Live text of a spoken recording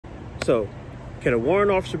So, can a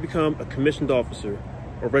warrant officer become a commissioned officer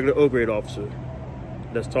or regular O-grade officer?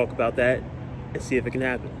 Let's talk about that and see if it can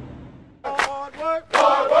happen. Hard work,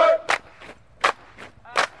 hard work.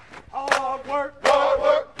 Hard work, hard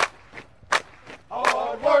work.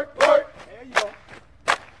 Hard work, work. There you go.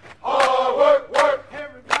 Hard work, work.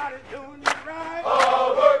 Everybody doing it right.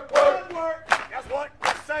 Hard work, work, work. That's what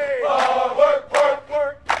I say. Hard work, work,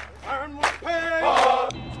 work. Earn what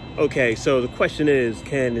pay. Okay, so the question is,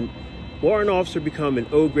 can a warrant officer become an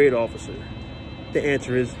O-grade officer? The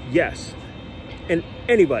answer is yes, and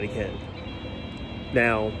anybody can.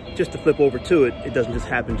 Now, just to flip over to it, it doesn't just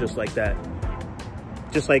happen just like that.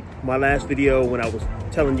 Just like my last video when I was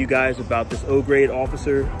telling you guys about this O-grade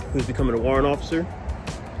officer who's becoming a warrant officer.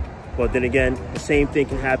 Well, then again, the same thing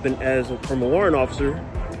can happen from a warrant officer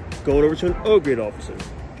going over to an O-grade officer.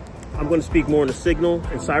 I'm going to speak more on the signal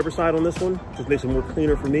and cyber side on this one, just makes it more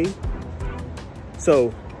cleaner for me.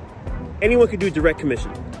 So, anyone can do direct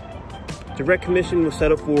commission. Direct commission was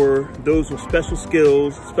set up for those with special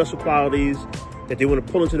skills, special qualities that they want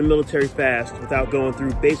to pull into the military fast without going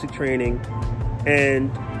through basic training,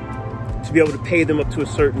 and to be able to pay them up to a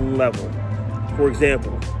certain level. For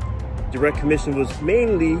example, direct commission was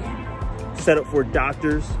mainly set up for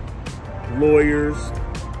doctors, lawyers,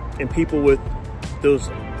 and people with those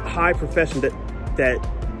high professions that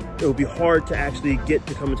it would be hard to actually get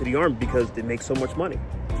to come into the Army because they make so much money.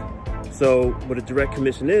 So what a direct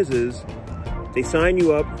commission is they sign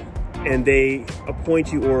you up and they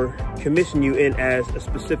appoint you or commission you in as a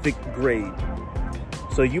specific grade.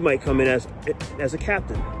 So you might come in as a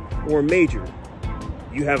captain or a major.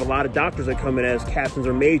 You have a lot of doctors that come in as captains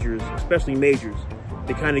or majors, especially majors.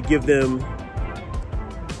 They kind of give them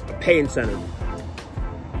a pay incentive.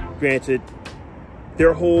 Granted,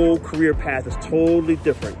 their whole career path is totally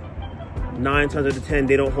different. 9 times out of 10,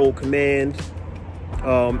 they don't hold command,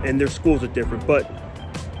 and their schools are different, but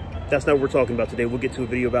that's not what we're talking about today. We'll get to a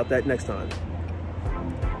video about that next time.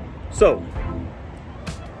 So,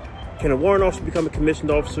 can a warrant officer become a commissioned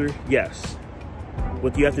officer? Yes.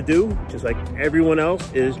 What you have to do, just like everyone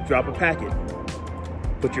else, is drop a packet.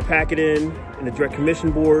 Put your packet in the direct commission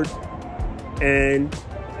board and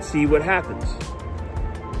see what happens.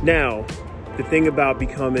 Now, the thing about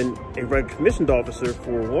becoming a regular commissioned officer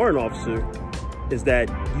for a warrant officer is that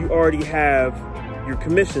you already have your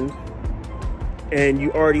commission and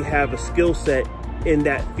you already have a skill set in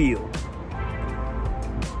that field.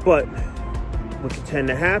 But what can tend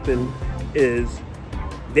to happen is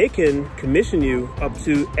they can commission you up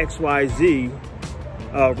to XYZ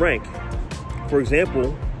rank. For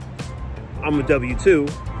example, I'm a W-2.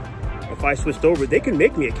 If I switched over, they can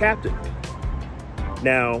make me a captain.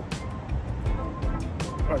 Now,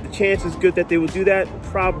 are the chances good that they will do that?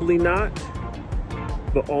 Probably not.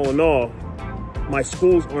 But all in all, my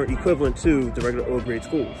schools aren't equivalent to the regular O-grade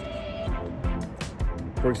schools.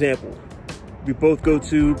 For example, we both go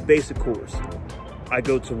to basic course. I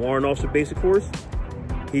go to warrant officer basic course.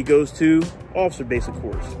 He goes to officer basic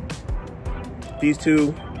course. These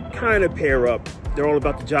two kind of pair up. They're all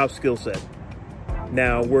about the job skill set.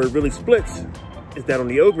 Now, where it really splits is that on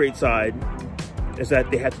the O-grade side, is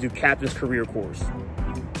that they have to do captain's career course.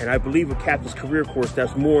 And I believe with captain's career course,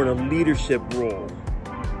 that's more in a leadership role.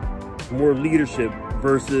 More leadership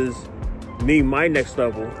versus me, my next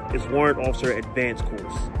level is warrant officer advanced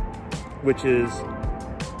course, which is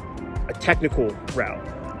a technical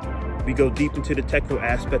route. We go deep into the technical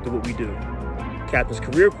aspect of what we do. Captain's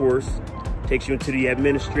career course takes you into the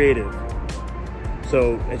administrative.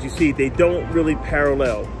 So as you see, they don't really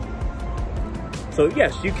parallel. So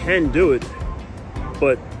yes, you can do it,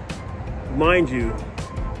 but mind you,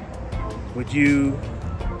 would you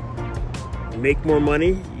make more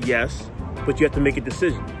money? Yes, but you have to make a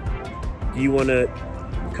decision. Do you want to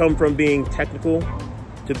come from being technical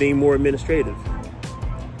to being more administrative?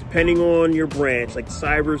 Depending on your branch, like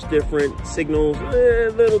cyber's different, signals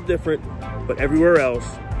a little different, but everywhere else,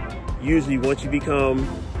 usually once you become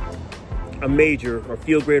a major or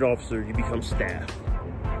field grade officer, you become staff.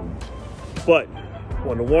 But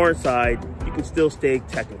on the warrant side, you can still stay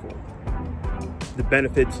technical. The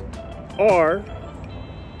benefits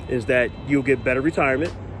is that you'll get better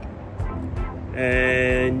retirement,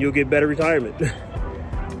 and you'll get better retirement.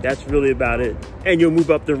 That's really about it. And you'll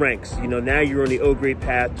move up the ranks. You know, now you're on the O-grade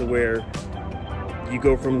path to where you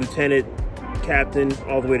go from lieutenant, captain,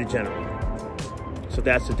 all the way to general. So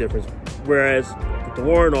that's the difference. Whereas with the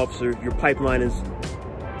warrant officer, your pipeline is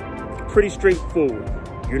pretty straightforward.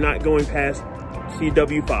 You're not going past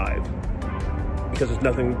CW5 because there's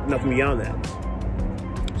nothing beyond that.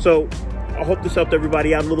 So I hope this helped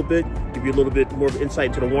everybody out a little bit, give you a little bit more of insight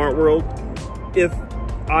into the warrant world. If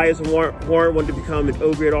I, as a warrant, want to become an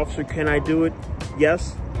O-grade officer, can I do it?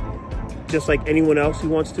 Yes. Just like anyone else who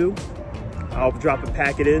wants to. I'll drop a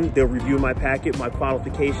packet in, they'll review my packet, my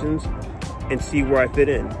qualifications, and see where I fit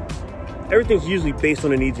in. Everything's usually based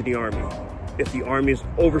on the needs of the Army. If the Army is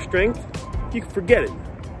overstrength, you can forget it.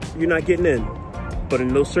 You're not getting in. But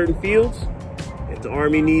in those certain fields, if the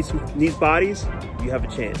Army needs bodies, you have a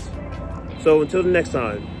chance. So until the next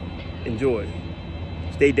time, enjoy.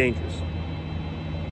 Stay dangerous.